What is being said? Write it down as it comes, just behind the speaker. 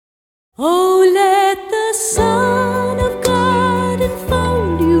Oh, let the Son of God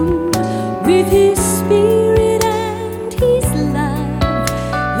enfold you with His Spirit and His love.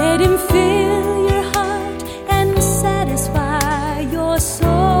 Let Him fill your heart and satisfy your soul.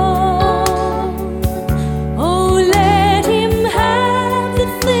 Oh, let Him have the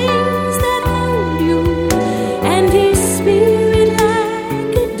things that hold you, and His Spirit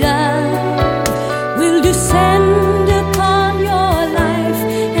like a dove will descend upon your life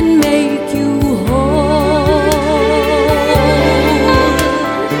and make you whole.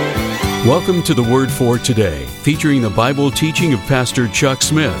 Welcome to the Word for Today, featuring the Bible teaching of Pastor Chuck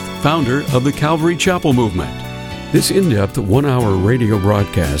Smith, founder of the Calvary Chapel Movement. This in-depth one-hour radio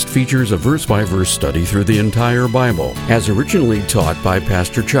broadcast features a verse-by-verse study through the entire Bible, as originally taught by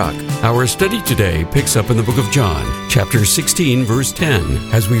Pastor Chuck. Our study today picks up in the book of John, chapter 16, verse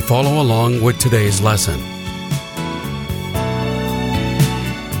 10, as we follow along with today's lesson.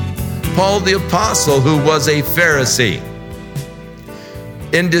 Paul the Apostle, who was a Pharisee,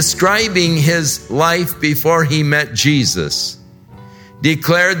 in describing his life before he met Jesus,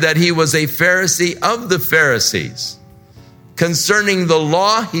 declared that he was a Pharisee of the Pharisees. Concerning the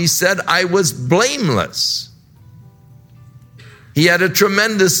law, he said, I was blameless. He had a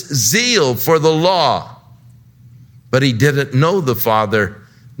tremendous zeal for the law, but he didn't know the Father,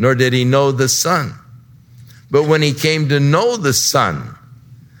 nor did he know the Son. But when he came to know the Son,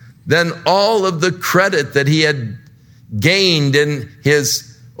 then all of the credit that he had gained in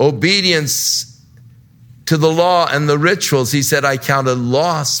his obedience to the law and the rituals, he said, I counted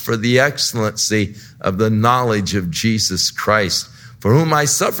loss for the excellency of the knowledge of Jesus Christ, for whom I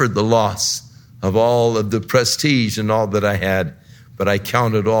suffered the loss of all of the prestige and all that I had, but I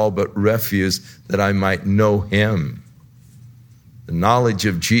counted all but refuse that I might know him. The knowledge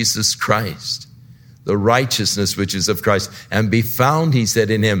of Jesus Christ, the righteousness which is of Christ, and be found, he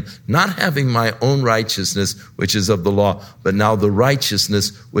said, in him, not having my own righteousness, which is of the law, but now the righteousness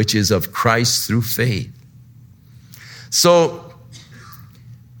which is of Christ through faith. So,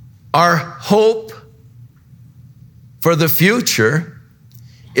 our hope for the future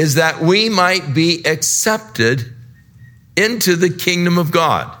is that we might be accepted into the kingdom of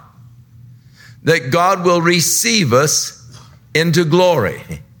God, that God will receive us into glory.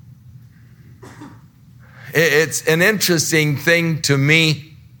 It's an interesting thing to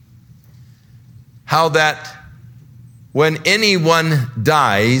me how that when anyone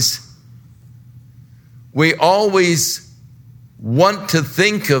dies, we always want to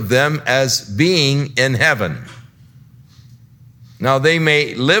think of them as being in heaven. Now, they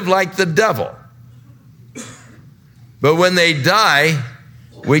may live like the devil, but when they die,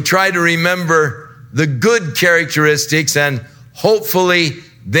 we try to remember the good characteristics, and hopefully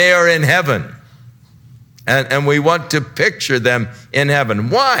they are in heaven. And we want to picture them in heaven.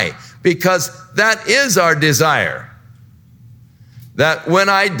 Why? Because that is our desire. That when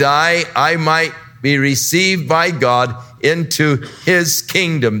I die, I might be received by God into his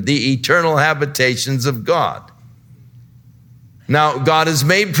kingdom, the eternal habitations of God. Now, God has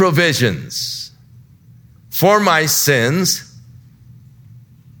made provisions for my sins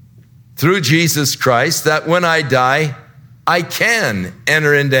through Jesus Christ, that when I die, I can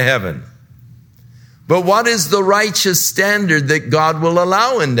enter into heaven. But what is the righteous standard that God will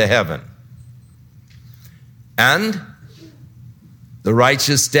allow into heaven? And the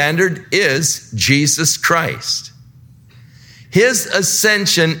righteous standard is Jesus Christ. His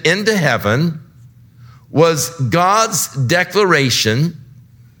ascension into heaven was God's declaration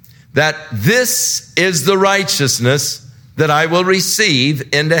that this is the righteousness that I will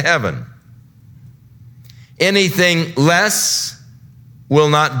receive into heaven. Anything less will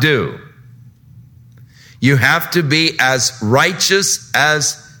not do. You have to be as righteous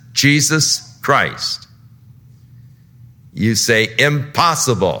as Jesus Christ. You say,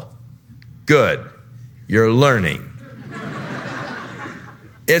 impossible. Good. You're learning.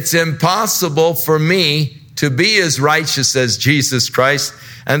 It's impossible for me to be as righteous as Jesus Christ,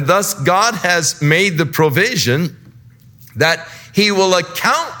 and thus God has made the provision that he will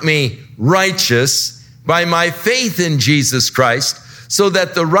account me righteous by my faith in Jesus Christ, so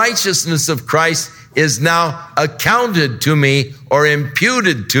that the righteousness of Christ is now accounted to me or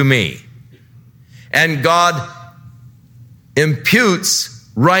imputed to me. And God imputes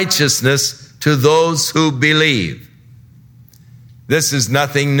righteousness to those who believe. This is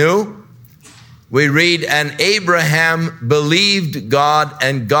nothing new. We read, and Abraham believed God,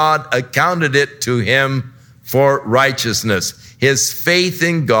 and God accounted it to him for righteousness. His faith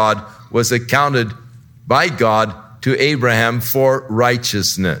in God was accounted by God to Abraham for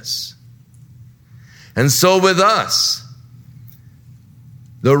righteousness. And so with us,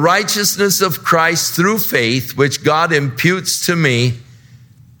 The righteousness of Christ through faith, which God imputes to me,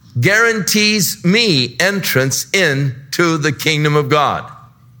 guarantees me entrance into the kingdom of God.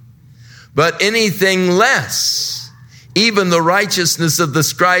 But anything less, even the righteousness of the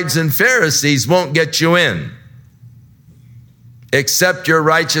scribes and Pharisees, won't get you in. Except your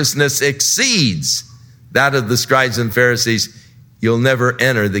righteousness exceeds that of the scribes and Pharisees, you'll never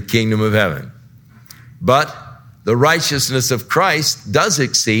enter the kingdom of heaven. But the righteousness of Christ does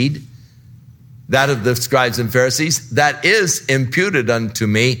exceed that of the scribes and Pharisees. That is imputed unto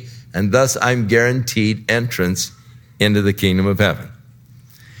me, and thus I'm guaranteed entrance into the kingdom of heaven.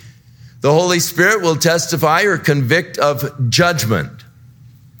 The Holy Spirit will testify or convict of judgment.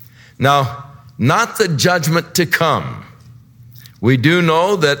 Now, not the judgment to come. We do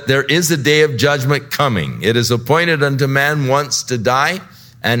know that there is a day of judgment coming. It is appointed unto man once to die,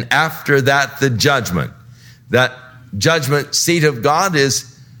 and after that, the judgment. That judgment seat of God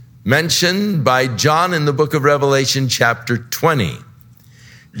is mentioned by John in the book of Revelation, chapter 20.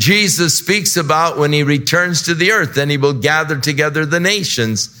 Jesus speaks about when he returns to the earth, then he will gather together the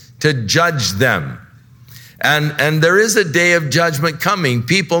nations to judge them. And there is a day of judgment coming.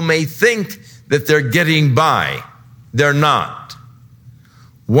 People may think that they're getting by. They're not.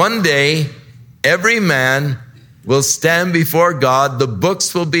 One day, every man will stand before God, the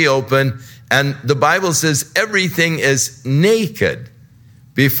books will be open, and the Bible says everything is naked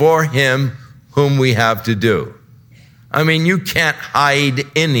before him whom we have to do. I mean, you can't hide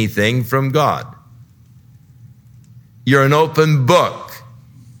anything from God. You're an open book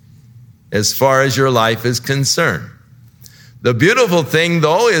as far as your life is concerned. The beautiful thing,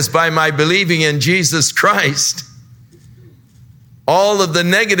 though, is by my believing in Jesus Christ, all of the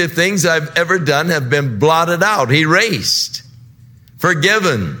negative things I've ever done have been blotted out, erased,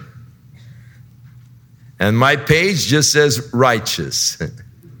 forgiven. And my page just says righteous.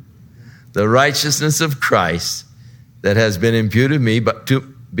 The righteousness of Christ that has been imputed me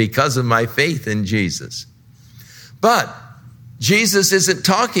because of my faith in Jesus. But Jesus isn't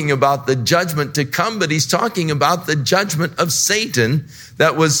talking about the judgment to come, but he's talking about the judgment of Satan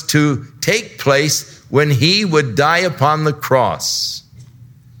that was to take place when he would die upon the cross.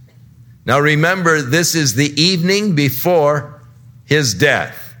 Now remember, this is the evening before his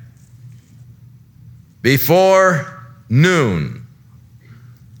death. Before noon,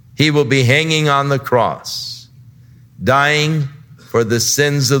 he will be hanging on the cross, dying for the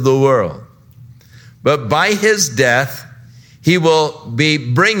sins of the world. But by his death, he will be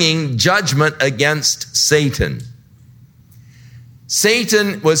bringing judgment against Satan.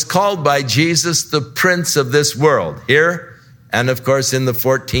 Satan was called by Jesus the prince of this world, here and of course in the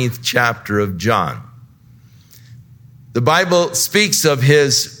 14th chapter of John. The Bible speaks of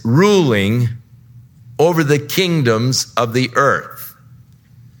his ruling over the kingdoms of the earth.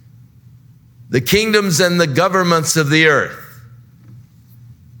 The kingdoms and the governments of the earth,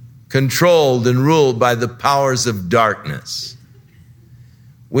 controlled and ruled by the powers of darkness.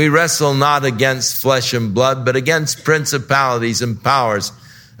 We wrestle not against flesh and blood, but against principalities and powers,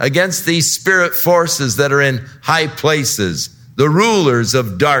 against these spirit forces that are in high places, the rulers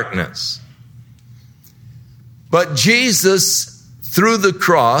of darkness. But Jesus, through the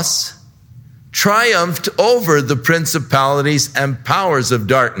cross, triumphed over the principalities and powers of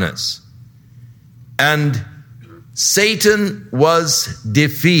darkness. And Satan was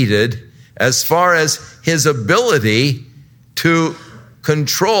defeated as far as his ability to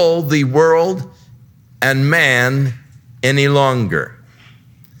control the world and man any longer.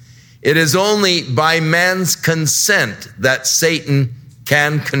 It is only by man's consent that Satan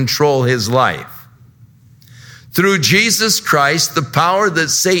can control his life. Through Jesus Christ, the power that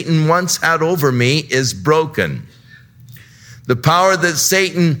Satan once had over me is broken. The power that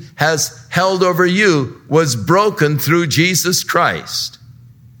Satan has held over you was broken through Jesus Christ,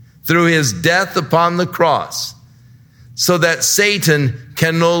 through his death upon the cross, so that Satan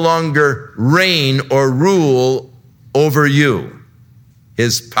can no longer reign or rule over you.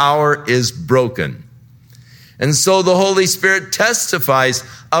 His power is broken. And so the Holy Spirit testifies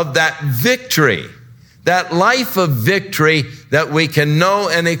of that victory, that life of victory that we can know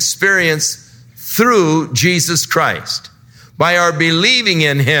and experience through Jesus Christ. By our believing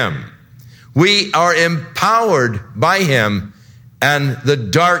in him, we are empowered by him, and the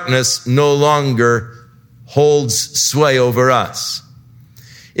darkness no longer holds sway over us.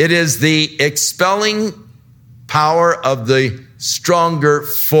 It is the expelling power of the stronger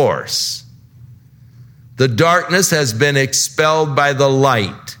force. The darkness has been expelled by the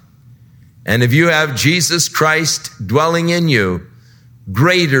light. And if you have Jesus Christ dwelling in you,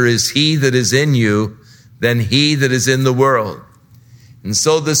 greater is he that is in you than he that is in the world. And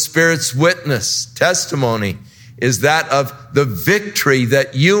so the Spirit's witness, testimony, is that of the victory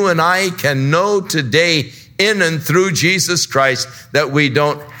that you and I can know today in and through Jesus Christ, that we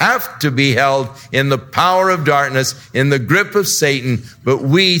don't have to be held in the power of darkness, in the grip of Satan, but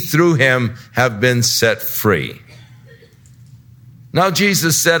we through him have been set free. Now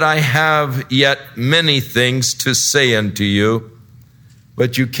Jesus said, I have yet many things to say unto you,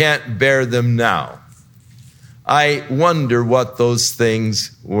 but you can't bear them now. I wonder what those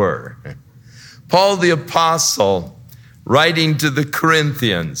things were. Paul the Apostle, writing to the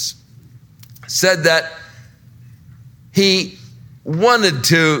Corinthians, said that he wanted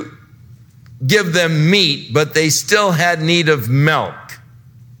to give them meat, but they still had need of milk.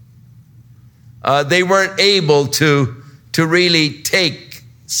 They weren't able to really take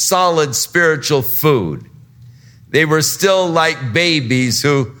solid spiritual food. They were still like babies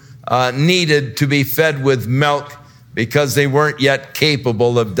who needed to be fed with milk because they weren't yet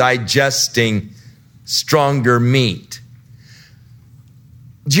capable of digesting stronger meat.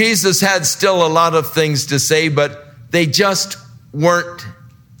 Jesus had still a lot of things to say, but they just weren't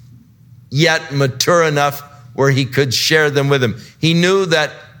yet mature enough where he could share them with them. He knew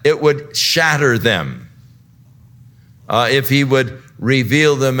that it would shatter them if he would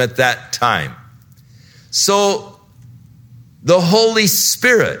reveal them at that time. So the Holy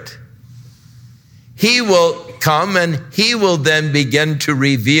Spirit, he will come and he will then begin to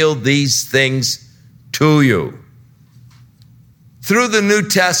reveal these things to you. Through the New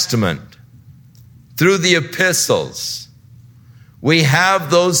Testament, through the epistles, we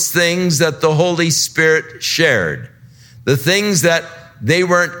have those things that the Holy Spirit shared, the things that they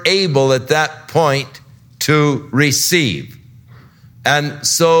weren't able at that point to receive. And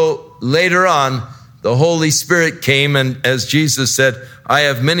so later on, the Holy Spirit came, and as Jesus said, I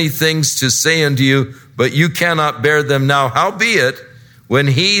have many things to say unto you, but you cannot bear them now. Howbeit, when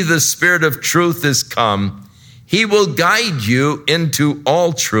he, the Spirit of truth, is come, he will guide you into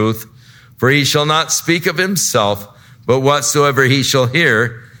all truth, for he shall not speak of himself, but whatsoever he shall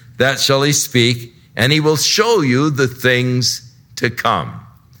hear, that shall he speak, and he will show you the things to come.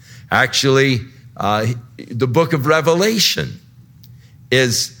 Actually, the book of Revelation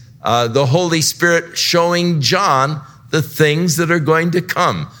is the Holy Spirit showing John the things that are going to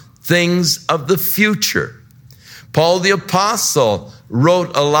come, things of the future. Paul the Apostle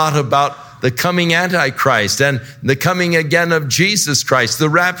wrote a lot about the coming Antichrist and the coming again of Jesus Christ, the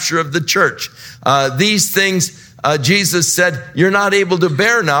rapture of the church. These things, Jesus said, you're not able to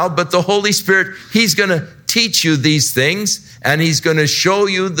bear now, but the Holy Spirit, he's going to teach you these things, and he's going to show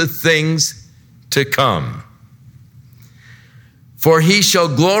you the things to come. For he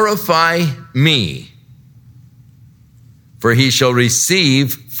shall glorify me, for he shall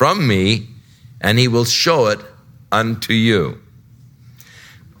receive from me, and he will show it unto you.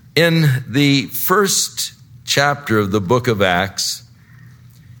 In the first chapter of the book of Acts,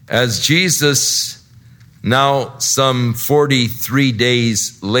 as Jesus, now some 43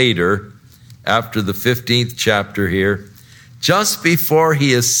 days later, after the 15th chapter here, just before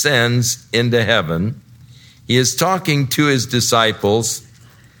he ascends into heaven, he is talking to his disciples,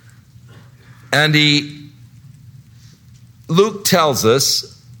 and Luke tells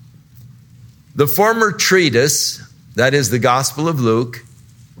us, the former treatise, that is the Gospel of Luke,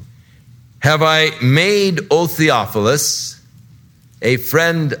 have I made, O Theophilus, a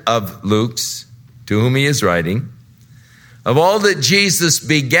friend of Luke's, to whom he is writing, of all that Jesus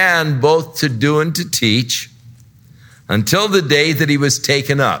began both to do and to teach, until the day that he was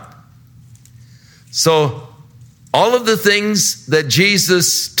taken up. So, all of the things that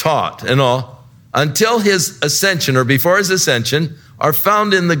Jesus taught and all, until his ascension or before his ascension, are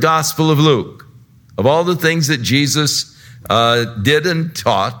found in the Gospel of Luke. Of all the things that Jesus did and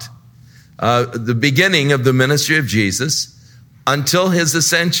taught, the beginning of the ministry of Jesus, until his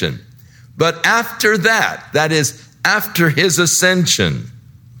ascension. But after that is after his ascension,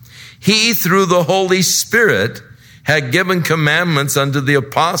 he, through the Holy Spirit, had given commandments unto the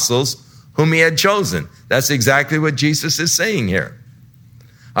apostles whom he had chosen. That's exactly what Jesus is saying here.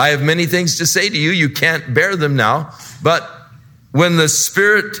 I have many things to say to you. You can't bear them now. But when the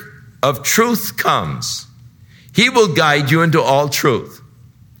Spirit of truth comes, he will guide you into all truth.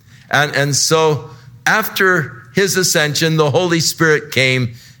 And so after his ascension, the Holy Spirit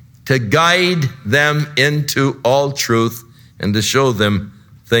came to guide them into all truth and to show them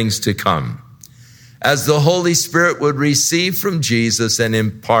things to come, as the Holy Spirit would receive from Jesus and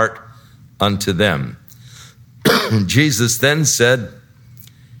impart unto them. Jesus then said,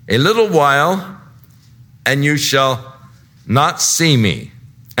 a little while, and you shall not see me.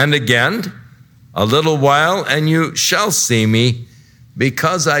 And again, a little while, and you shall see me,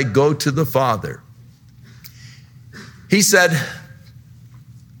 because I go to the Father. He said,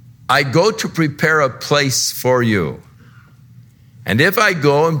 I go to prepare a place for you. And if I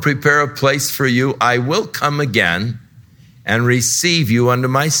go and prepare a place for you, I will come again and receive you unto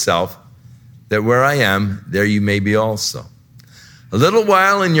myself, that where I am, there you may be also. A little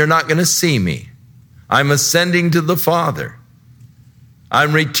while and you're not going to see me. I'm ascending to the Father.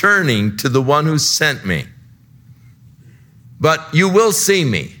 I'm returning to the one who sent me. But you will see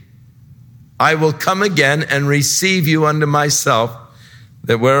me. I will come again and receive you unto myself,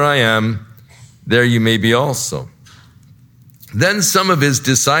 that where I am, there you may be also. Then some of his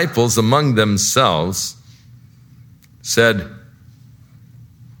disciples among themselves said,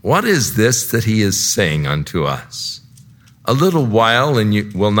 what is this that he is saying unto us? A little while and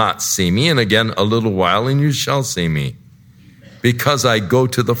you will not see me, and again a little while and you shall see me, because I go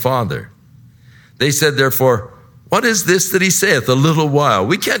to the Father. They said, therefore, what is this that he saith, a little while?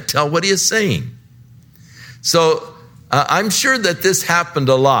 We can't tell what he is saying. So I'm sure that this happened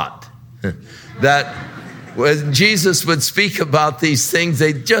a lot, that when Jesus would speak about these things,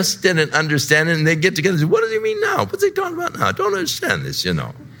 they just didn't understand it, and they'd get together and say, what does he mean now? What's he talking about now? I don't understand this,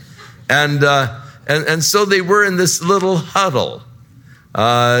 And so they were in this little huddle,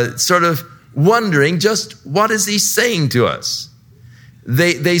 sort of wondering just what is he saying to us?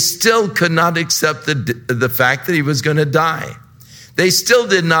 They still could not accept the fact that he was going to die. They still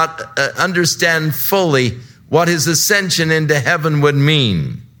did not understand fully what his ascension into heaven would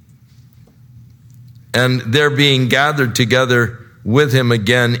mean. And they're being gathered together with him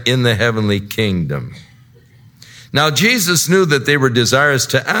again in the heavenly kingdom. Now Jesus knew that they were desirous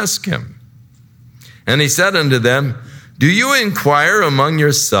to ask him. And he said unto them, do you inquire among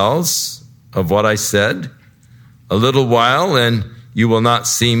yourselves of what I said? A little while and you will not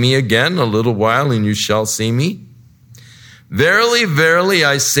see me again. A little while and you shall see me. Verily, verily,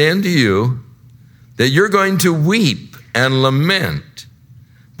 I say unto you that you're going to weep and lament,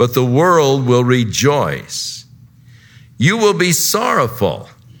 but the world will rejoice. You will be sorrowful,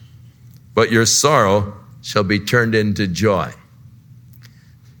 but your sorrow shall be turned into joy.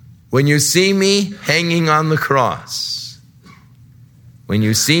 When you see me hanging on the cross, when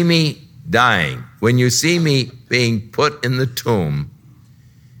you see me dying, when you see me being put in the tomb,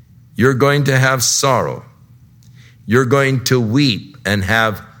 you're going to have sorrow. You're going to weep and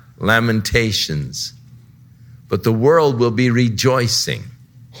have lamentations. But the world will be rejoicing.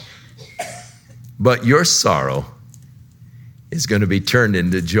 But your sorrow is going to be turned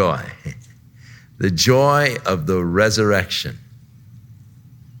into joy. The joy of the resurrection.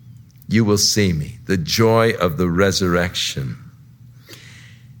 You will see me. The joy of the resurrection.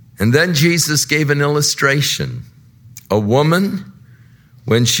 And then Jesus gave an illustration. A woman,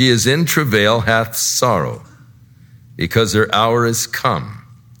 when she is in travail, hath sorrow, because her hour is come.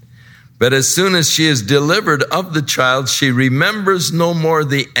 But as soon as she is delivered of the child, she remembers no more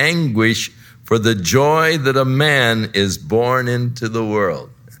the anguish for the joy that a man is born into the world.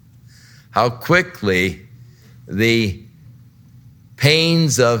 How quickly the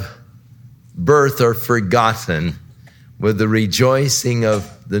pains of birth are forgotten with the rejoicing of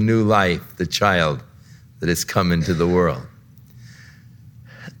the new life, the child that has come into the world.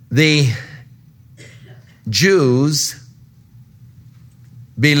 The Jews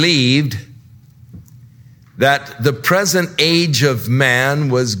believed that the present age of man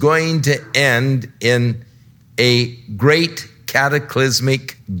was going to end in a great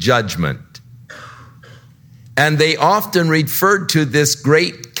cataclysmic judgment. And they often referred to this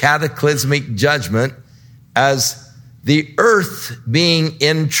great cataclysmic judgment as the earth being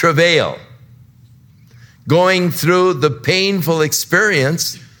in travail, going through the painful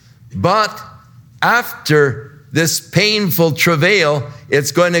experience, but after this painful travail,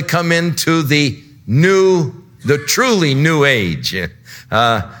 it's going to come into the truly new age,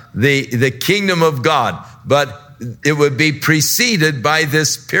 the kingdom of God. But it would be preceded by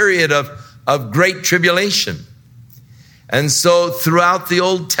this period of great tribulation. And so throughout the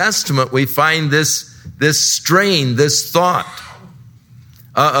Old Testament, we find this strain, this thought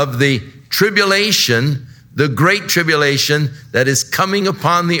of the tribulation, the great tribulation that is coming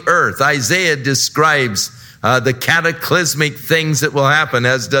upon the earth. Isaiah describes the cataclysmic things that will happen,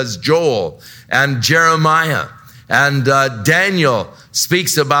 as does Joel and Jeremiah. And Daniel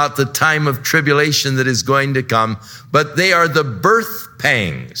speaks about the time of tribulation that is going to come. But they are the birth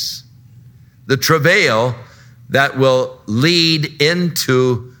pangs, the travail that will lead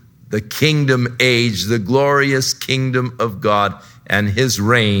into the kingdom age, the glorious kingdom of God and his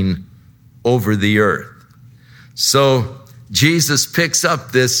reign over the earth. So Jesus picks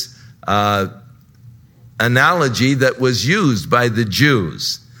up this analogy that was used by the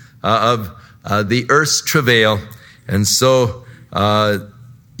Jews of the earth's travail. And so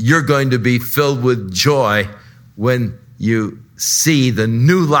you're going to be filled with joy when you see the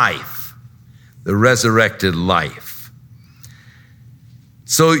new life, the resurrected life.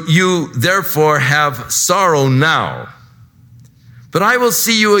 So you therefore have sorrow now, but I will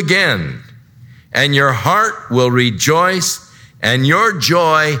see you again, and your heart will rejoice, and your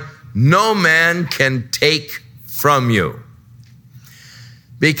joy no man can take from you.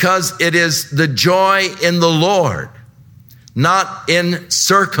 Because it is the joy in the Lord, not in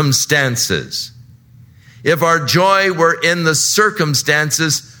circumstances. If our joy were in the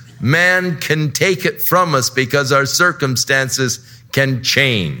circumstances, man can take it from us because our circumstances can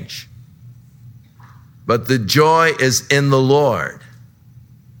change. But the joy is in the Lord.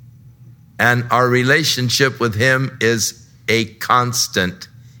 And our relationship with Him is a constant.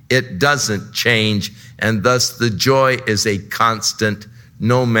 It doesn't change. And thus the joy is a constant.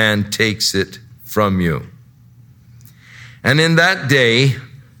 No man takes it from you. And in that day,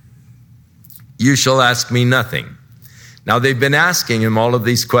 you shall ask me nothing. Now, they've been asking him all of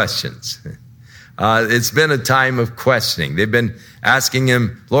these questions. It's been a time of questioning. They've been asking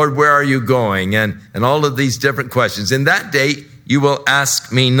him, Lord, where are you going? And all of these different questions. In that day, you will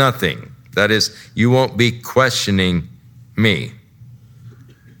ask me nothing. That is, you won't be questioning me.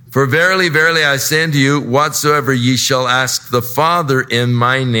 For verily, verily, I say unto you, whatsoever ye shall ask the Father in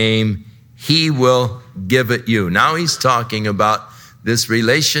my name, He will give it you. Now he's talking about this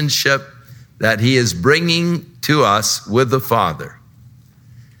relationship that He is bringing to us with the Father.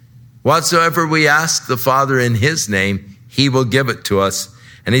 Whatsoever we ask the Father in His name, He will give it to us.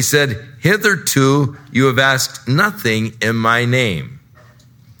 And He said, hitherto you have asked nothing in my name.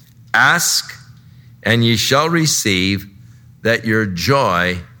 Ask, and ye shall receive, that your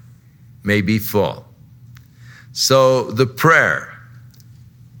joy may be full. So the prayer,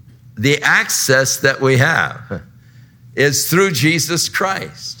 the access that we have is through Jesus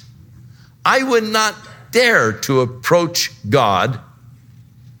Christ. I would not dare to approach God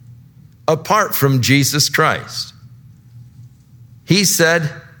apart from Jesus Christ. He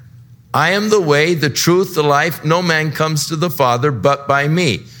said, I am the way, the truth, the life. No man comes to the Father but by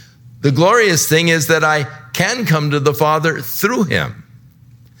me. The glorious thing is that I can come to the Father through Him.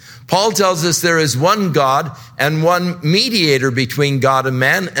 Paul tells us there is one God and one mediator between God and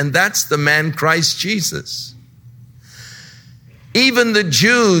man, and that's the man Christ Jesus. Even the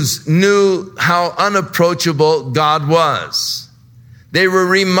Jews knew how unapproachable God was. They were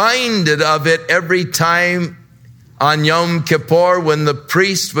reminded of it every time on Yom Kippur when the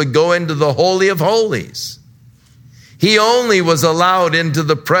priest would go into the Holy of Holies. He only was allowed into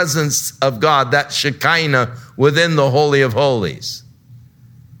the presence of God, that Shekinah within the Holy of Holies.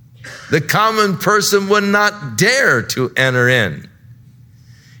 The common person would not dare to enter in.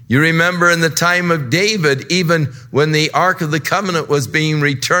 You remember in the time of David, even when the Ark of the Covenant was being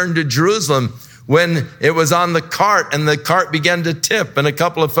returned to Jerusalem, when it was on the cart and the cart began to tip and a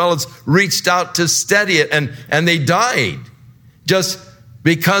couple of fellows reached out to steady it and they died just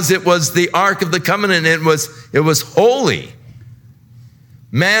because it was the Ark of the Covenant. It was holy.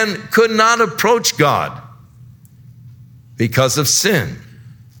 Man could not approach God because of sin.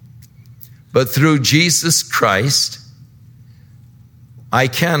 But through Jesus Christ, I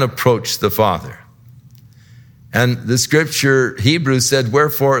can approach the Father. And the scripture, Hebrews said,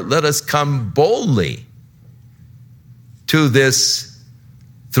 wherefore let us come boldly to this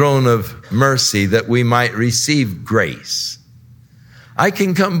throne of mercy that we might receive grace. I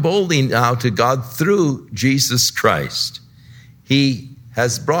can come boldly now to God through Jesus Christ. He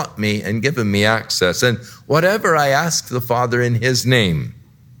has brought me and given me access. And whatever I ask the Father in His name,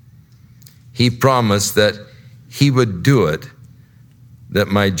 He promised that He would do it, that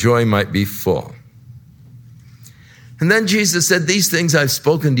my joy might be full. And then Jesus said, these things I've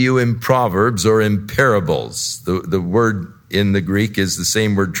spoken to you in proverbs or in parables. The word in the Greek is the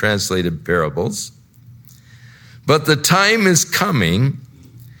same word translated parables. But the time is coming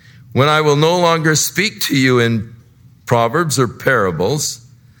when I will no longer speak to you in proverbs or parables,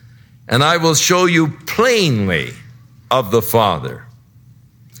 and I will show you plainly of the Father.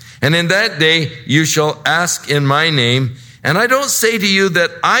 And in that day you shall ask in my name, and I don't say to you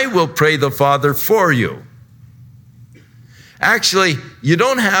that I will pray the Father for you. Actually, you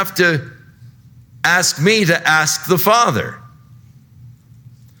don't have to ask me to ask the Father.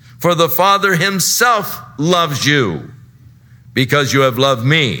 For the Father Himself loves you because you have loved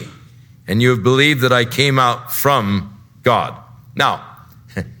me and you have believed that I came out from God. Now,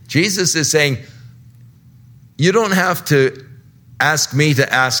 Jesus is saying, you don't have to ask me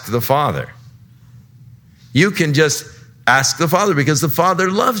to ask the Father. You can just ask the Father because the Father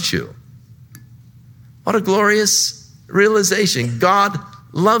loves you. What a glorious realization. God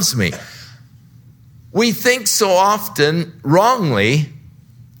loves me. We think so often wrongly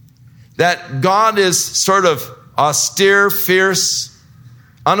that God is sort of austere, fierce,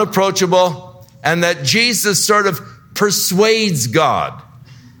 unapproachable, and that Jesus sort of persuades God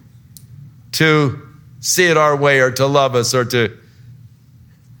to see it our way or to love us or to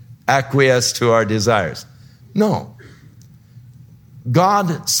acquiesce to our desires. No.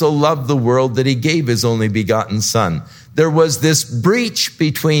 God so loved the world that he gave his only begotten Son. There was this breach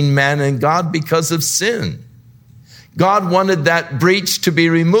between man and God because of sin. God wanted that breach to be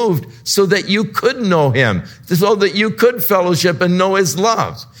removed so that you could know him, so that you could fellowship and know his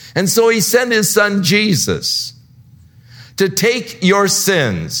love. And so he sent his Son Jesus to take your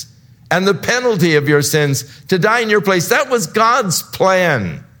sins and the penalty of your sins, to die in your place. That was God's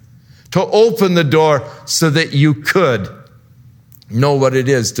plan, to open the door so that you could know what it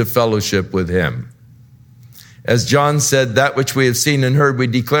is to fellowship with him. As John said, that which we have seen and heard we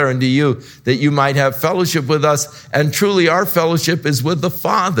declare unto you, that you might have fellowship with us. And truly our fellowship is with the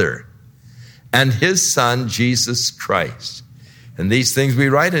Father and his Son, Jesus Christ. And these things we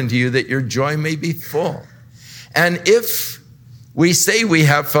write unto you, that your joy may be full. And if we say we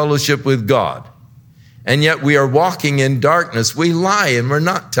have fellowship with God, and yet we are walking in darkness, we lie and we're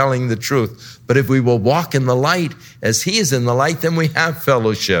not telling the truth. But if we will walk in the light as he is in the light, then we have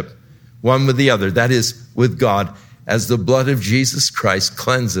fellowship one with the other. That is, with God, as the blood of Jesus Christ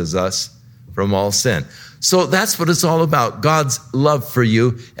cleanses us from all sin. So that's what it's all about. God's love for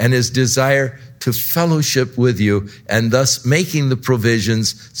you and his desire to fellowship with you, and thus making the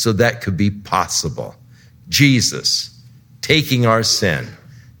provisions so that could be possible. Jesus taking our sin,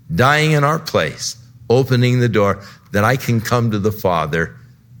 dying in our place, opening the door that I can come to the Father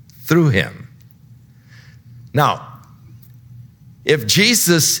through him. Now, if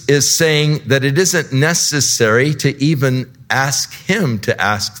Jesus is saying that it isn't necessary to even ask him to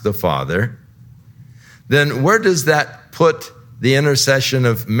ask the Father, then where does that put the intercession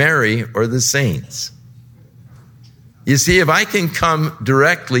of Mary or the saints? You see, if I can come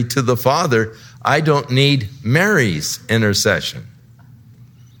directly to the Father, I don't need Mary's intercession,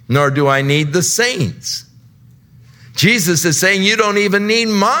 nor do I need the saints. Jesus is saying, you don't even need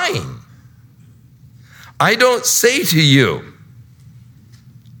mine. I don't say to you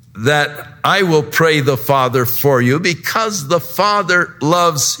that I will pray the Father for you, because the Father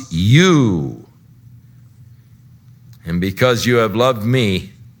loves you. And because you have loved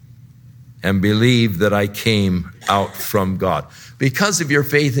me and believed that I came out from God. Because of your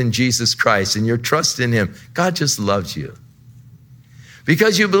faith in Jesus Christ and your trust in him, God just loves you.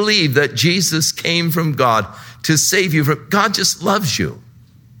 Because you believe that Jesus came from God to save you from, God just loves you.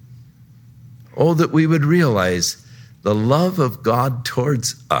 Oh, that we would realize the love of God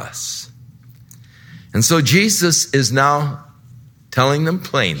towards us. And so Jesus is now telling them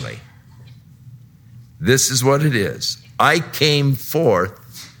plainly, this is what it is. I came forth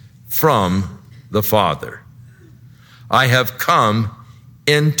from the Father. I have come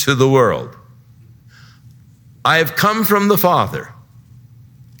into the world. I have come from the Father.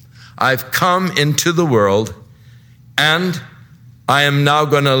 I've come into the world, and I am now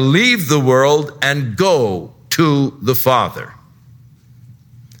going to leave the world and go to the Father.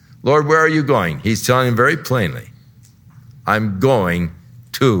 Lord, where are you going? He's telling him very plainly, I'm going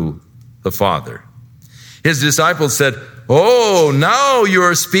to the Father. His disciples said, oh, now you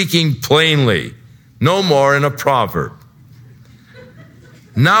are speaking plainly, no more in a proverb.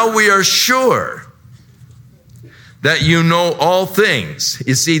 Now we are sure that you know all things.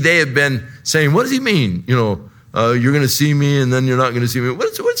 You see, they have been saying, what does he mean? You're going to see me and then you're not going to see me.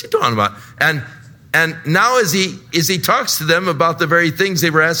 What's he talking about? And now as he talks to them about the very things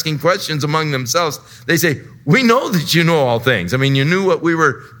they were asking questions among themselves, they say, we know that you know all things. I mean, you knew what we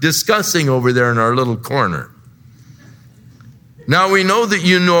were discussing over there in our little corner. Now we know that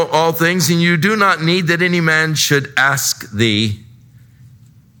you know all things, and you do not need that any man should ask thee.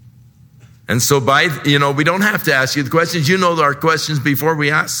 And so we don't have to ask you the questions. You know our questions before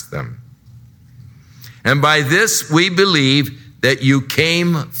we ask them. And by this we believe that you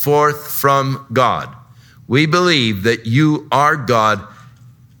came forth from God. We believe that you are God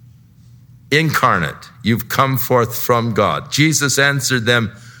incarnate. You've come forth from God. Jesus answered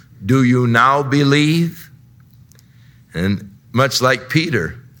them, do you now believe? And much like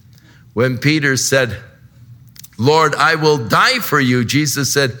Peter, when Peter said, Lord, I will die for you,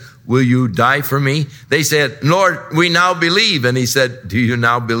 Jesus said, will you die for me? They said, Lord, we now believe. And he said, do you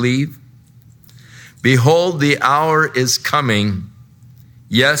now believe? Behold, the hour is coming.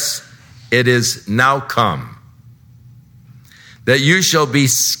 Yes, it is now come, that you shall be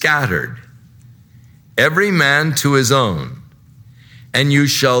scattered, every man to his own, and you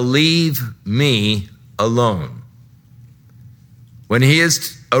shall leave me alone. When he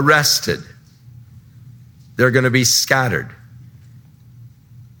is arrested, they're going to be scattered.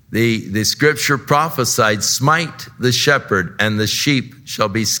 The scripture prophesied, smite the shepherd and the sheep shall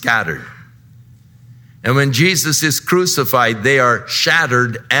be scattered. And when Jesus is crucified, they are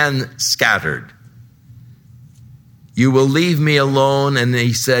shattered and scattered. You will leave me alone. And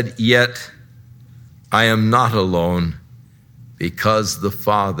he said, yet I am not alone, because the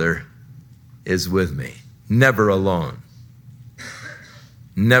Father is with me. Never alone.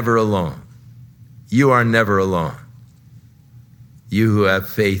 Never alone. You are never alone. You who have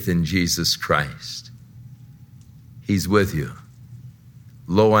faith in Jesus Christ, he's with you.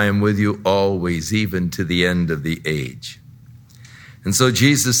 Lo, I am with you always, even to the end of the age. And so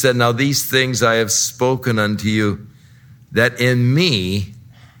Jesus said, now these things I have spoken unto you, that in me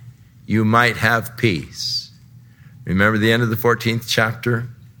you might have peace. Remember the end of the 14th chapter?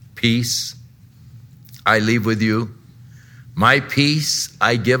 Peace I leave with you. My peace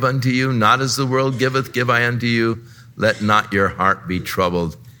I give unto you, not as the world giveth, give I unto you. Let not your heart be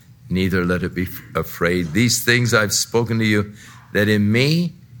troubled, neither let it be afraid. These things I've spoken to you, that in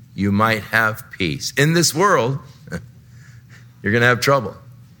me you might have peace. In this world, you're going to have trouble.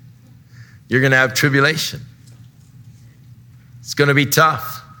 You're going to have tribulation. It's going to be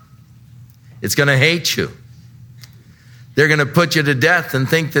tough. It's going to hate you. They're going to put you to death and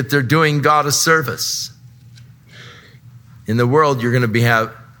think that they're doing God a service. In the world,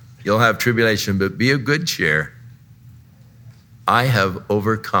 you'll have tribulation, but be of good cheer. I have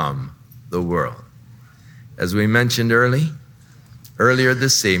overcome the world. As we mentioned earlier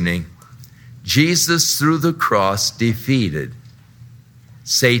this evening, Jesus through the cross defeated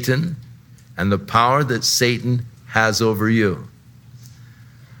Satan and the power that Satan has over you.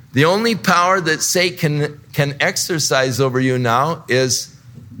 The only power that Satan can exercise over you now is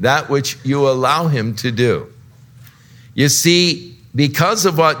that which you allow him to do. You see, because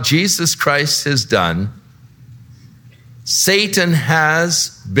of what Jesus Christ has done, Satan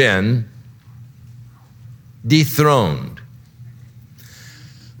has been dethroned.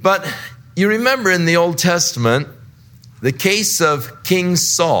 But you remember in the Old Testament, the case of King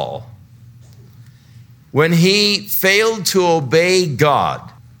Saul, when he failed to obey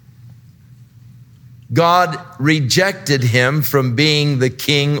God, God rejected him from being the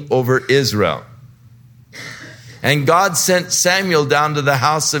king over Israel. And God sent Samuel down to the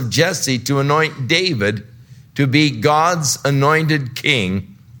house of Jesse to anoint David to be God's anointed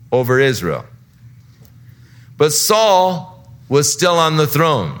king over Israel. But Saul was still on the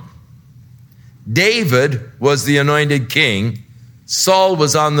throne. David was the anointed king. Saul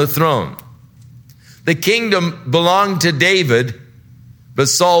was on the throne. The kingdom belonged to David, but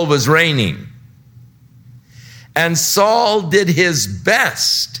Saul was reigning. And Saul did his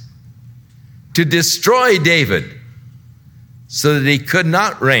best to destroy David so that he could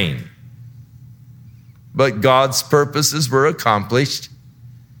not reign. But God's purposes were accomplished,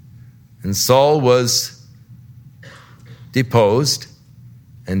 and Saul was deposed,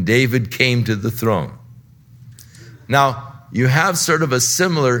 and David came to the throne. Now, you have sort of a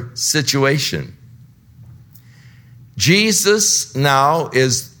similar situation. Jesus now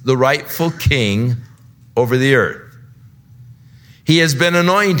is the rightful king over the earth. He has been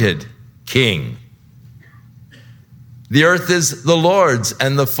anointed king. The earth is the Lord's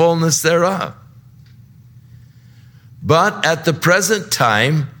and the fullness thereof. But at the present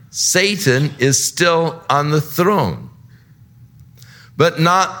time, Satan is still on the throne, but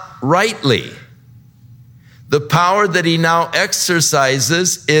not rightly. The power that he now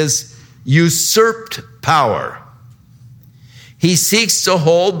exercises is usurped power. He seeks to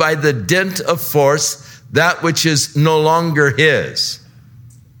hold by the dint of force that which is no longer his.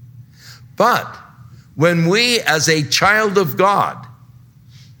 But when we, as a child of God,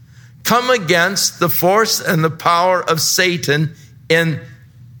 come against the force and the power of Satan in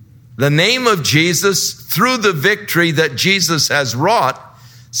the name of Jesus, through the victory that Jesus has wrought,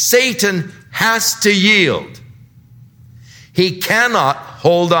 Satan has to yield. He cannot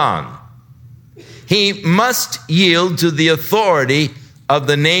hold on. He must yield to the authority of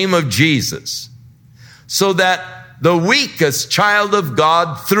the name of Jesus, so that the weakest child of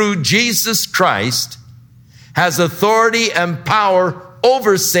God through Jesus Christ has authority and power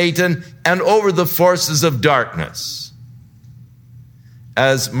over Satan and over the forces of darkness.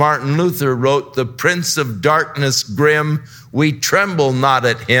 As Martin Luther wrote, the prince of darkness grim, we tremble not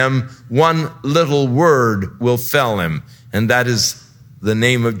at him, one little word will fell him. And that is the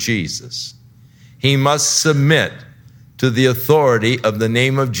name of Jesus. He must submit to the authority of the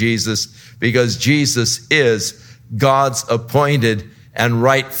name of Jesus, because Jesus is God's appointed and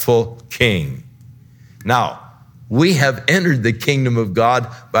rightful King. Now, we have entered the kingdom of God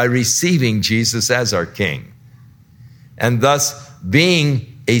by receiving Jesus as our King, and thus being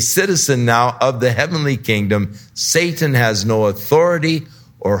a citizen now of the heavenly kingdom. Satan has no authority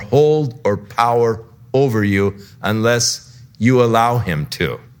or hold or power over you unless you allow him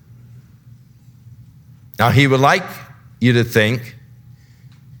to. Now, he would like you to think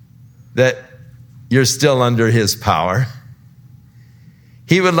that you're still under his power.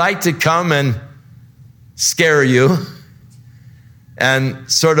 He would like to come and scare you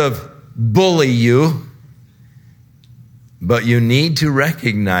and sort of bully you, but you need to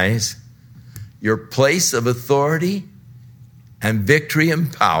recognize your place of authority and victory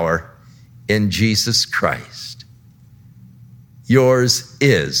and power in Jesus Christ. Yours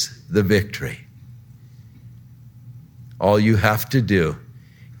is the victory. All you have to do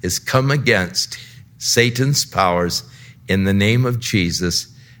is come against Satan's powers in the name of Jesus,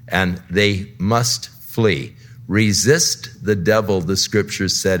 and they must flee. Resist the devil, the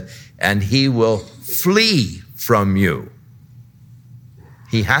scriptures said, and he will flee from you.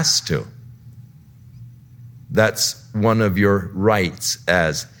 He has to. That's one of your rights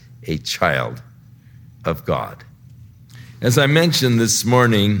as a child of God. As I mentioned this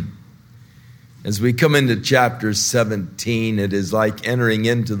morning, as we come into chapter 17, it is like entering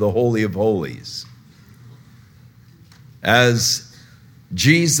into the Holy of Holies. As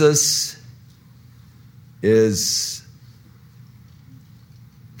Jesus is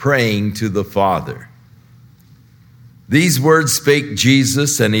praying to the Father. These words spake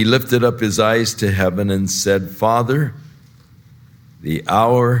Jesus, and he lifted up his eyes to heaven and said, Father, the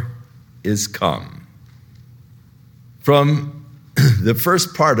hour is come. From the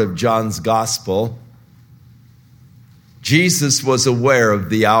first part of John's gospel, Jesus was aware of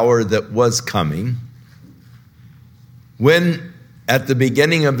the hour that was coming. When, at the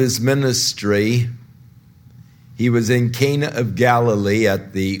beginning of his ministry, he was in Cana of Galilee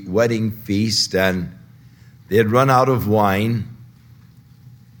at the wedding feast, and they had run out of wine.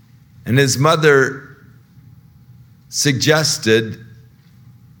 And his mother suggested,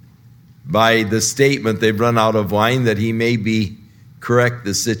 by the statement they've run out of wine, that he maybe correct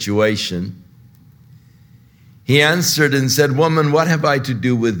the situation. He answered and said, Woman, what have I to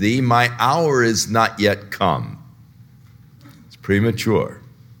do with thee? My hour is not yet come. It's premature.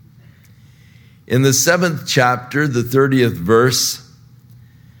 In the 7th chapter, the 30th verse,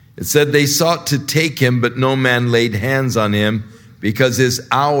 it said, They sought to take him, but no man laid hands on him, because his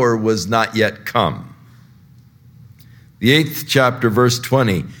hour was not yet come. The 8th chapter, verse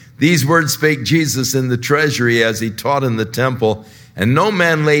 20, These words spake Jesus in the treasury as he taught in the temple, and no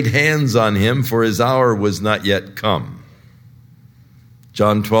man laid hands on him, for his hour was not yet come.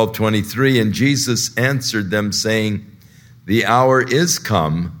 John 12:23, And Jesus answered them, saying, The hour is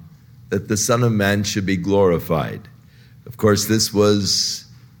come, that the Son of Man should be glorified. Of course, this was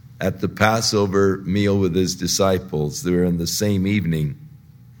at the Passover meal with his disciples. They were in the same evening.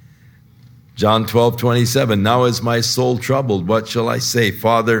 John 12:27, Now is my soul troubled. What shall I say?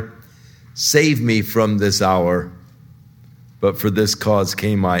 Father, save me from this hour. But for this cause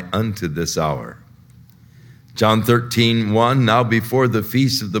came I unto this hour. John 13:1, Now before the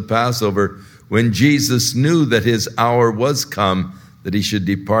feast of the Passover, when Jesus knew that his hour was come, that he should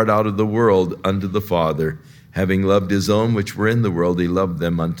depart out of the world unto the Father, having loved his own which were in the world, he loved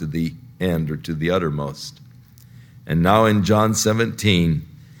them unto the end, or to the uttermost. And now in John 17,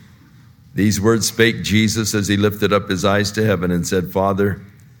 these words spake Jesus as he lifted up his eyes to heaven and said, Father,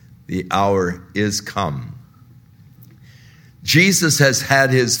 the hour is come. Jesus has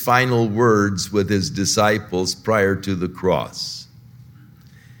had his final words with his disciples prior to the cross.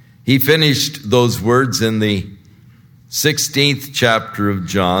 He finished those words in the 16th chapter of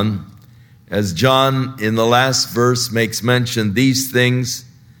John, as John in the last verse makes mention, These things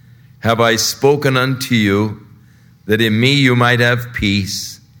have I spoken unto you, that in me you might have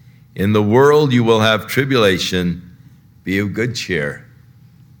peace. In the world you will have tribulation. Be of good cheer.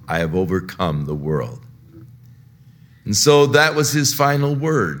 I have overcome the world. And so that was his final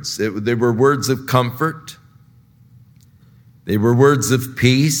words. They were words of comfort. They were words of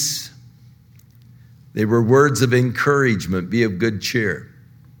peace. They were words of encouragement. Be of good cheer.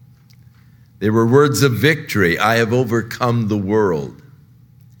 They were words of victory. I have overcome the world.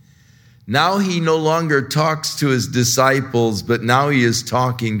 Now he no longer talks to his disciples, but now he is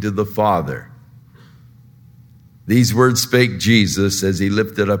talking to the Father. These words spake Jesus as he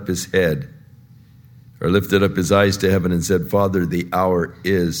lifted up his head, or lifted up his eyes to heaven and said, Father, the hour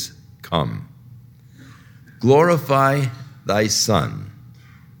is come. Glorify thy Son,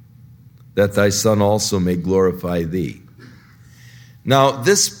 that thy Son also may glorify thee. Now,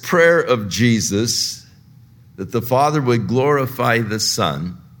 this prayer of Jesus, that the Father would glorify the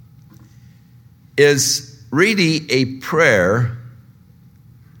Son, is really a prayer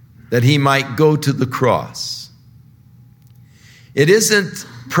that he might go to the cross. It isn't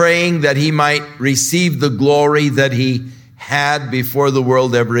praying that he might receive the glory that he had before the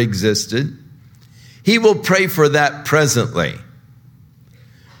world ever existed. He will pray for that presently.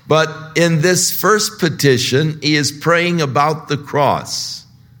 But in this first petition, he is praying about the cross.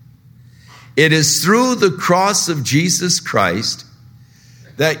 It is through the cross of Jesus Christ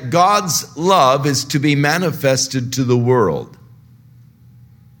that God's love is to be manifested to the world.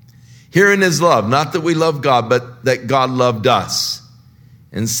 Herein is love, not that we love God, but that God loved us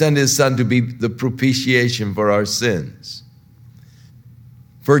and sent his Son to be the propitiation for our sins.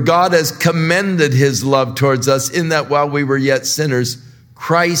 For God has commended his love towards us in that while we were yet sinners,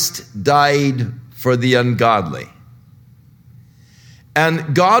 Christ died for the ungodly.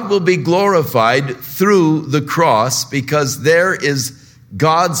 And God will be glorified through the cross because there is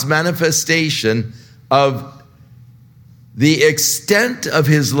God's manifestation of the extent of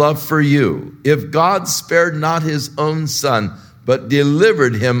his love for you. If God spared not his own Son, but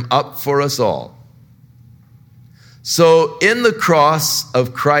delivered him up for us all. So in the cross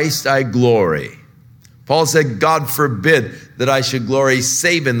of Christ I glory. Paul said, God forbid that I should glory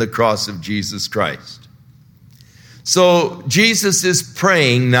save in the cross of Jesus Christ. So Jesus is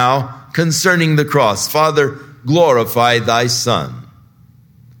praying now concerning the cross. Father, glorify thy Son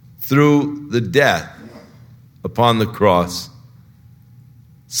through the death upon the cross,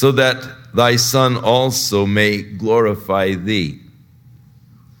 so that thy Son also may glorify thee.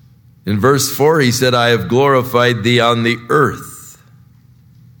 In verse 4, he said, I have glorified thee on the earth.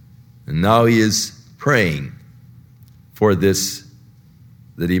 And now he is praying for this,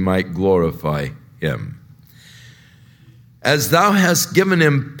 that he might glorify him. As thou hast given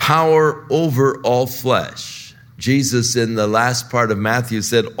him power over all flesh. Jesus in the last part of Matthew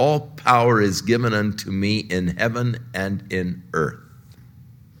said, all power is given unto me in heaven and in earth.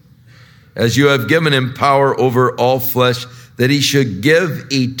 As you have given him power over all flesh, that he should give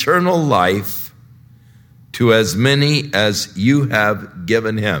eternal life to as many as you have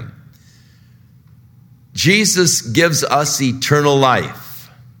given him. Jesus gives us eternal life.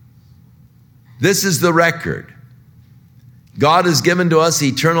 This is the record. God has given to us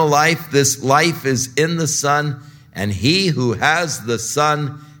eternal life. This life is in the Son, and he who has the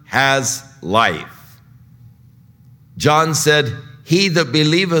Son has life. John said, he that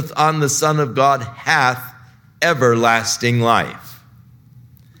believeth on the Son of God hath everlasting life.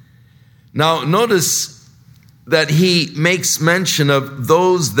 Now, notice that he makes mention of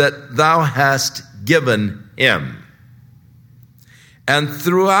those that thou hast given him. And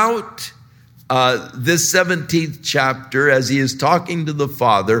throughout this 17th chapter, as he is talking to the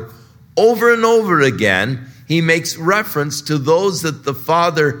Father, over and over again, he makes reference to those that the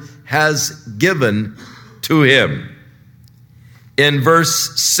Father has given to him. In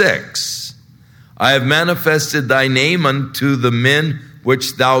verse 6, I have manifested thy name unto the men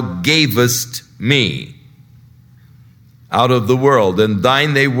which thou gavest me out of the world, and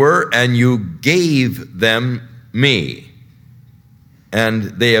thine they were, and you gave them me, and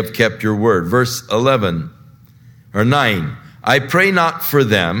they have kept your word. Verse 11 or 9, I pray not for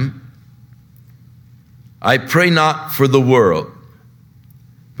them, I pray not for the world,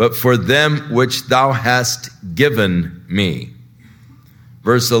 but for them which thou hast given me.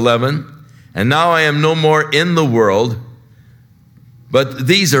 Verse 11, and now I am no more in the world, but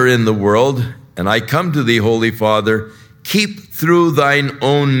these are in the world, and I come to thee, Holy Father, keep through thine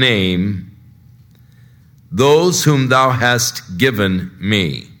own name those whom thou hast given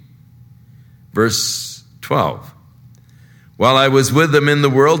me. Verse 12, while I was with them in the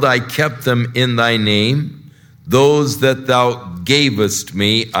world, I kept them in thy name. Those that thou gavest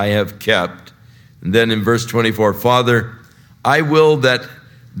me, I have kept. And then in verse 24, Father, I will that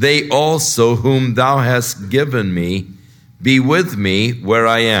they also whom thou hast given me be with me where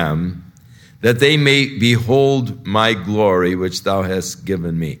I am, that they may behold my glory which thou hast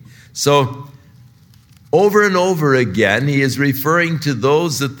given me. So, over and over again, he is referring to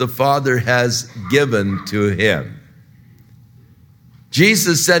those that the Father has given to him.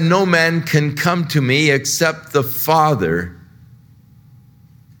 Jesus said, no man can come to me except the Father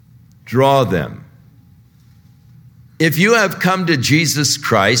draw them. If you have come to Jesus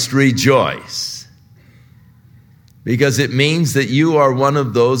Christ, rejoice. because it means that you are one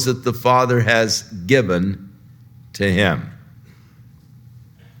of those that the Father has given to him.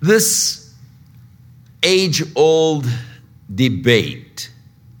 This age-old debate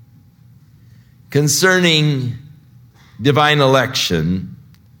concerning divine election,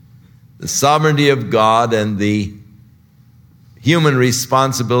 the sovereignty of God, and the human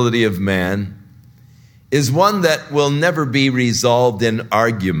responsibility of man is one that will never be resolved in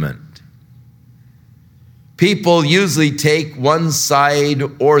argument. People usually take one side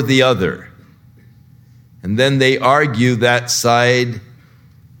or the other, and then they argue that side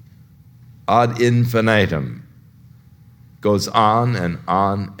ad infinitum. Goes on and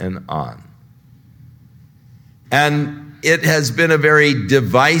on and on. And it has been a very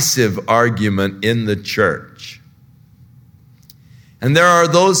divisive argument in the church. And there are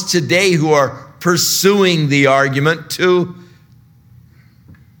those today who are pursuing the argument to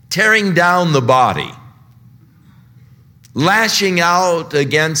tearing down the body, lashing out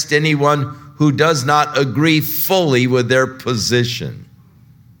against anyone who does not agree fully with their position.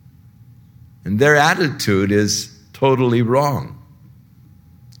 And their attitude is totally wrong.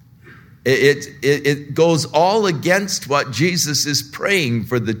 It goes all against what Jesus is praying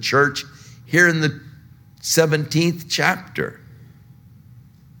for the church here in the 17th chapter.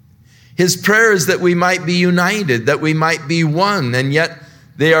 His prayer is that we might be united, that we might be one, and yet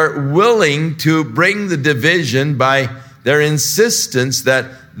they are willing to bring the division by their insistence that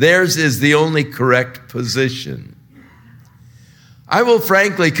theirs is the only correct position. I will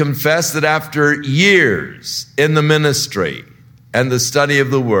frankly confess that after years in the ministry and the study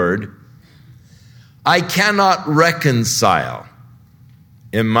of the Word, I cannot reconcile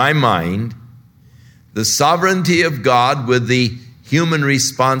in my mind the sovereignty of God with the human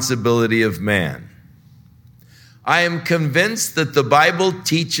responsibility of man. I am convinced that the Bible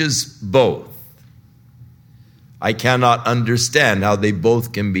teaches both. I cannot understand how they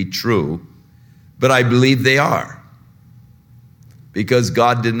both can be true, but I believe they are. Because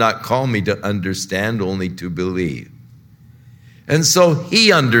God did not call me to understand, only to believe. And so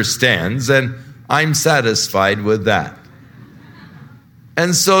he understands, and I'm satisfied with that.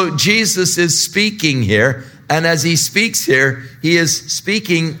 And so Jesus is speaking here, and as he speaks here, he is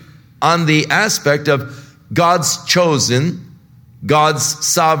speaking on the aspect of God's chosen, God's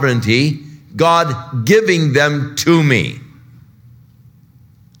sovereignty, God giving them to me.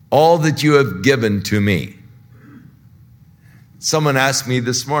 All that you have given to me. Someone asked me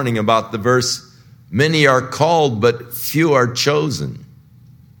this morning about the verse, many are called, but few are chosen.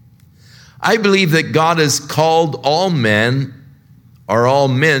 I believe that God has called all men or all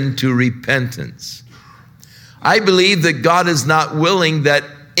men to repentance. I believe that God is not willing that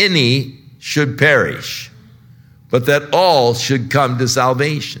any should perish, but that all should come to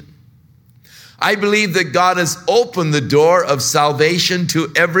salvation. I believe that God has opened the door of salvation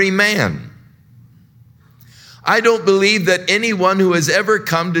to every man. I don't believe that anyone who has ever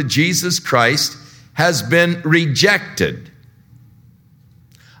come to Jesus Christ has been rejected.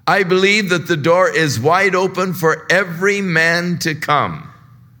 I believe that the door is wide open for every man to come,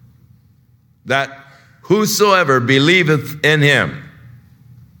 that whosoever believeth in him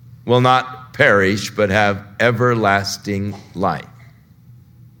will not perish but have everlasting life.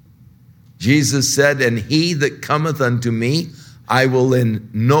 Jesus said, and he that cometh unto me, I will in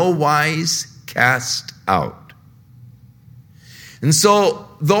no wise cast out. And so,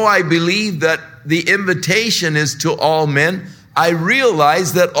 though I believe that the invitation is to all men, I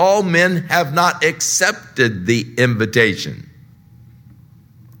realize that all men have not accepted the invitation.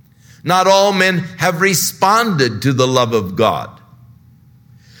 Not all men have responded to the love of God.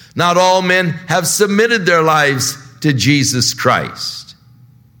 Not all men have submitted their lives to Jesus Christ.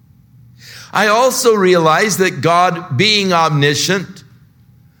 I also realize that God, being omniscient,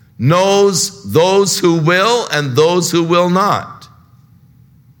 knows those who will and those who will not.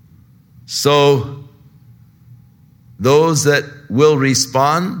 So, those that will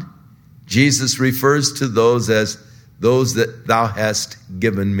respond, Jesus refers to those as those that thou hast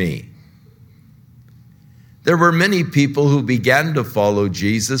given me. There were many people who began to follow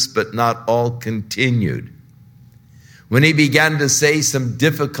Jesus, but not all continued. When he began to say some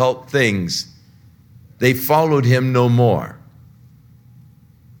difficult things, they followed him no more.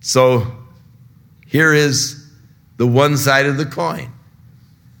 So, here is the one side of the coin.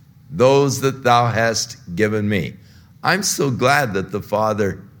 Those that thou hast given me. I'm so glad that the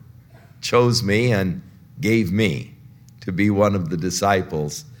Father chose me and gave me to be one of the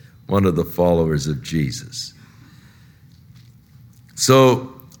disciples, one of the followers of Jesus.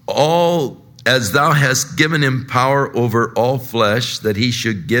 So, all as thou hast given him power over all flesh, that he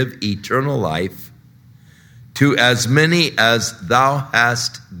should give eternal life to as many as thou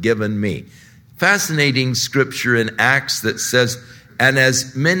hast given me. Fascinating scripture in Acts that says, and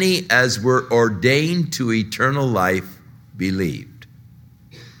as many as were ordained to eternal life believed.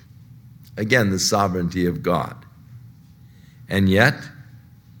 Again, the sovereignty of God. And yet,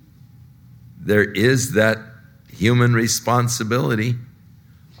 there is that human responsibility.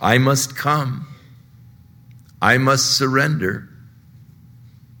 I must come. I must surrender.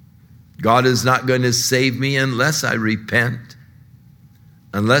 God is not going to save me unless I repent,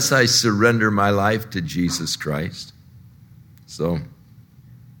 unless I surrender my life to Jesus Christ. So,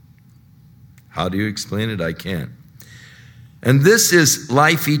 how do you explain it? I can't. And this is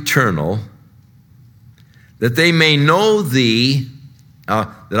life eternal, that they may know thee,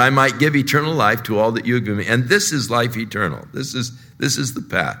 that I might give eternal life to all that you have given me. And this is life eternal. This is the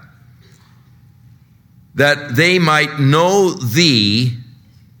path. That they might know thee,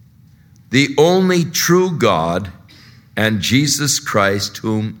 the only true God, and Jesus Christ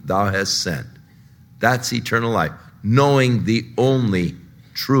whom thou hast sent. That's eternal life, knowing the only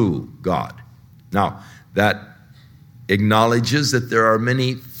true God. Now, that acknowledges that there are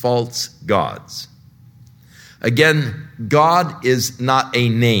many false gods. Again, God is not a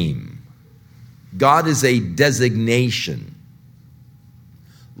name. God is a designation.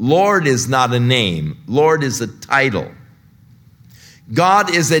 Lord is not a name. Lord is a title.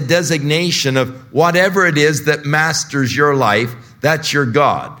 God is a designation of whatever it is that masters your life, that's your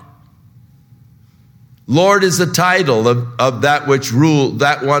God. Lord is a title of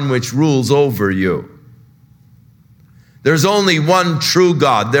that one which rules over you. There's only one true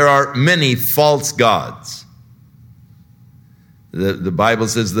God. There are many false gods. The Bible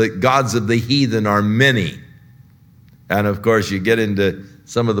says the gods of the heathen are many. And of course, you get into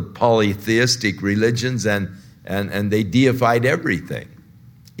some of the polytheistic religions and they deified everything,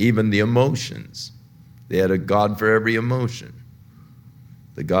 even the emotions. They had a God for every emotion.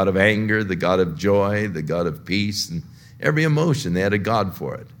 The God of anger, the God of joy, the God of peace, and every emotion, they had a God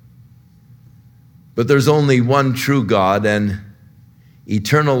for it. But there's only one true God, and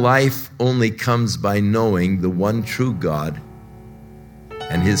eternal life only comes by knowing the one true God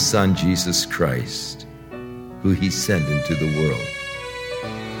and his Son, Jesus Christ, who he sent into the world.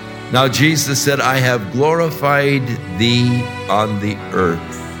 Now Jesus said, I have glorified thee on the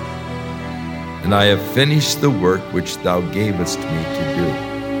earth, and I have finished the work which thou gavest me to do.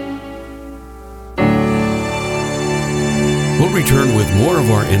 We'll return with more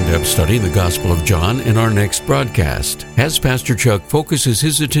of our in-depth study of the Gospel of John in our next broadcast, as Pastor Chuck focuses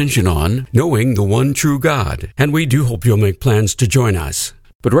his attention on knowing the one true God, and we do hope you'll make plans to join us.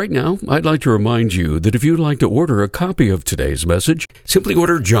 But right now, I'd like to remind you that if you'd like to order a copy of today's message, simply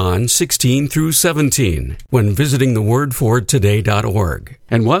order John 16 through 17 when visiting thewordfortoday.org.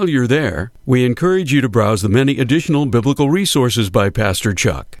 And while you're there, we encourage you to browse the many additional biblical resources by Pastor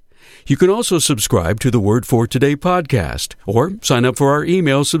Chuck. You can also subscribe to the Word for Today podcast or sign up for our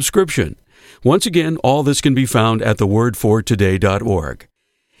email subscription. Once again, all this can be found at thewordfortoday.org.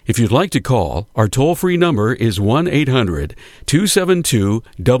 If you'd like to call, our toll-free number is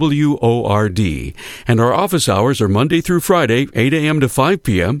 1-800-272-WORD, and our office hours are Monday through Friday, 8 a.m. to 5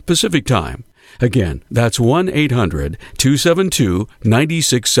 p.m. Pacific Time. Again, that's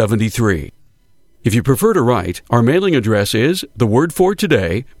 1-800-272-9673. If you prefer to write, our mailing address is The Word for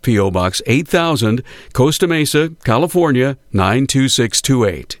Today, P.O. Box 8000, Costa Mesa, California,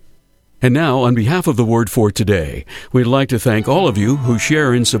 92628. And now, on behalf of The Word for Today, we'd like to thank all of you who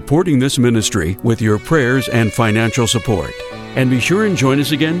share in supporting this ministry with your prayers and financial support. And be sure and join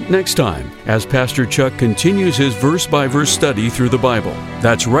us again next time as Pastor Chuck continues his verse-by-verse study through the Bible.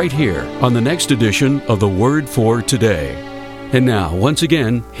 That's right here on the next edition of The Word for Today. And now, once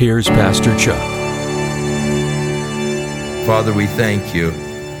again, here's Pastor Chuck. Father, we thank you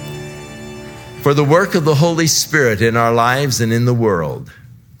for the work of the Holy Spirit in our lives and in the world.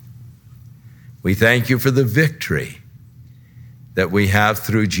 We thank you for the victory that we have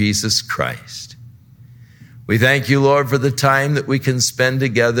through Jesus Christ. We thank you, Lord, for the time that we can spend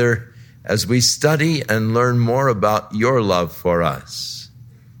together as we study and learn more about your love for us,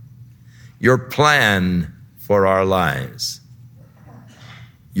 your plan for our lives,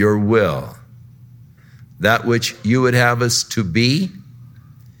 your will, that which you would have us to be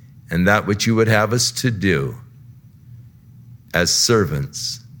and that which you would have us to do as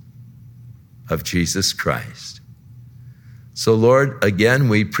servants of Jesus Christ. So, Lord, again,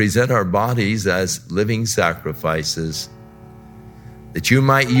 we present our bodies as living sacrifices, that you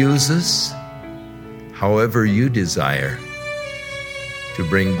might use us however you desire to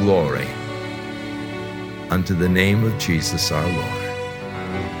bring glory unto the name of Jesus our Lord.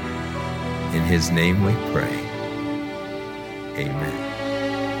 In his name we pray. Amen.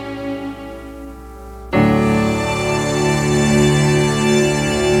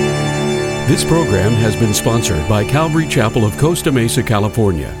 This program has been sponsored by Calvary Chapel of Costa Mesa,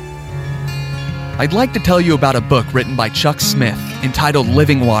 California. I'd like to tell you about a book written by Chuck Smith entitled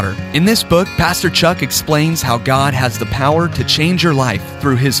Living Water. In this book, Pastor Chuck explains how God has the power to change your life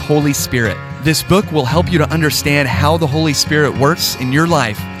through His Holy Spirit. This book will help you to understand how the Holy Spirit works in your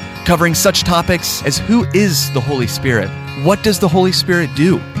life, covering such topics as who is the Holy Spirit, what does the Holy Spirit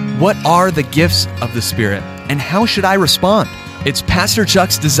do, what are the gifts of the Spirit, and how should I respond? It's Pastor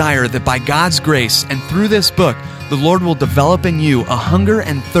Chuck's desire that by God's grace and through this book, the Lord will develop in you a hunger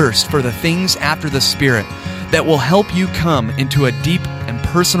and thirst for the things after the Spirit that will help you come into a deep and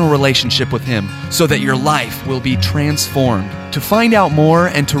personal relationship with Him so that your life will be transformed. To find out more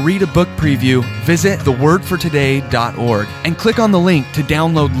and to read a book preview, visit thewordfortoday.org and click on the link to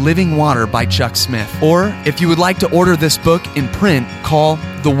download Living Water by Chuck Smith. Or if you would like to order this book in print, call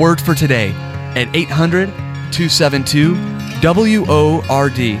The Word for Today at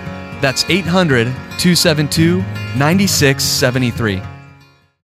 800-272-WORD. That's 800-272-9673.